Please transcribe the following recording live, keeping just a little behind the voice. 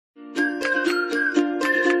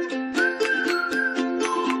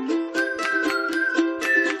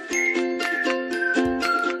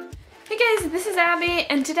Abby,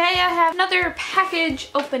 and today I have another package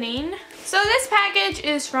opening. So this package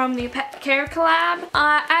is from the ThePetCareCollab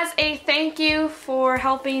as a thank you for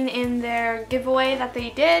helping in their giveaway that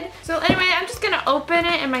they did. So anyway, I'm just gonna open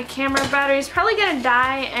it, and my camera battery is probably gonna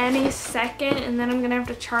die any second, and then I'm gonna have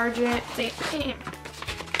to charge it. See,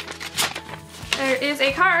 there is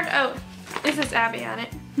a card. Oh, this is Abby on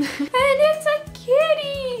it. And it's a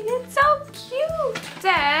kitty! It's so cute! It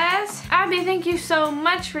says, Abby, thank you so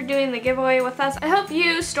much for doing the giveaway with us. I hope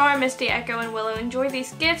you, Storm, Misty, Echo, and Willow enjoy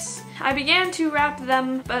these gifts. I began to wrap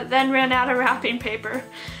them, but then ran out of wrapping paper.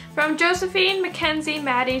 From Josephine, Mackenzie,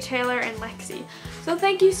 Maddie, Taylor, and Lexi. So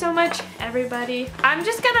thank you so much, everybody. I'm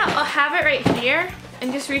just gonna have it right here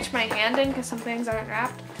and just reach my hand in because some things aren't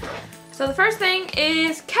wrapped. So the first thing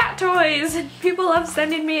is cat toys. People love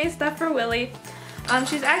sending me stuff for Willie.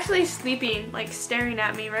 She's actually sleeping, like staring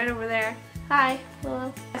at me right over there. Hi,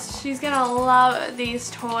 Willow. She's gonna love these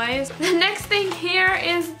toys. The next thing here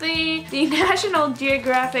is the National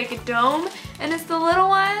Geographic Dome, and it's the little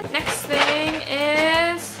one. Next thing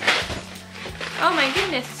is, oh my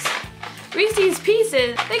goodness, Reese's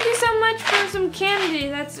Pieces. Thank you so much for some candy.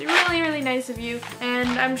 That's really, really nice of you. And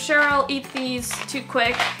I'm sure I'll eat these too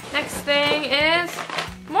quick. Next thing is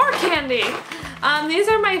more candy. These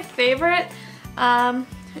are my favorite.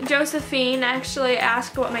 Josephine actually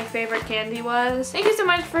asked what my favorite candy was. Thank you so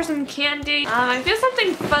much for some candy. I feel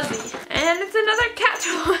something fuzzy. And it's another cat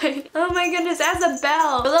toy. Oh my goodness, as a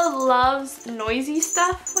bell. Willow loves noisy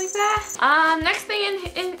stuff like that. Next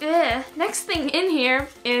thing in here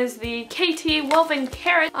is the KT woven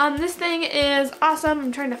carrot. This thing is awesome.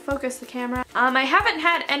 I'm trying to focus the camera. I haven't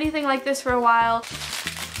had anything like this for a while.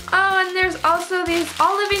 Oh, and there's also these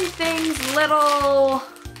All Living Things little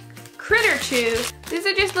critter chews. These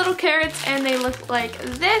are just little carrots and they look like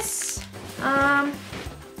this. Oh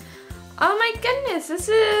my goodness, this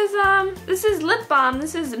is lip balm.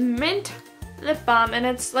 This is mint lip balm, and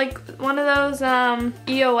it's like one of those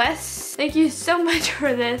EOS. Thank you so much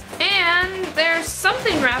for this. And there's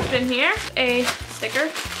something wrapped in here, a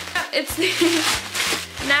sticker. It's the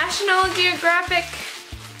National Geographic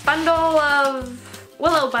bundle of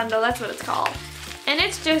Willow bundle, that's what it's called. And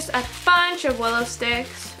it's just a bunch of Willow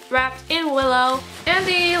sticks wrapped in Willow. And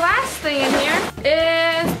the last thing in here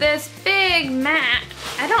is this big mat.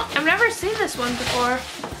 I've never seen this one before.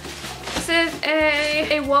 This is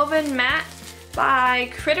a woven mat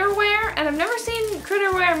by Critterware, and I've never seen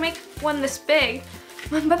Critterware make one this big.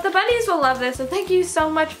 But the bunnies will love this, so thank you so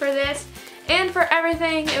much for this and for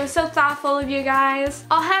everything. It was so thoughtful of you guys.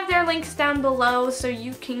 I'll have their links down below so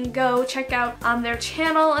you can go check out their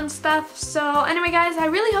channel and stuff. So anyway guys, I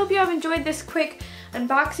really hope you have enjoyed this quick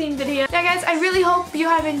unboxing video. Yeah guys, I really hope you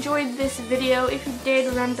have enjoyed this video. If you did,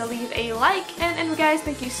 remember to leave a like. And anyway guys,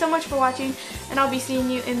 thank you so much for watching, and I'll be seeing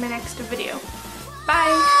you in my next video.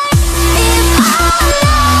 Bye!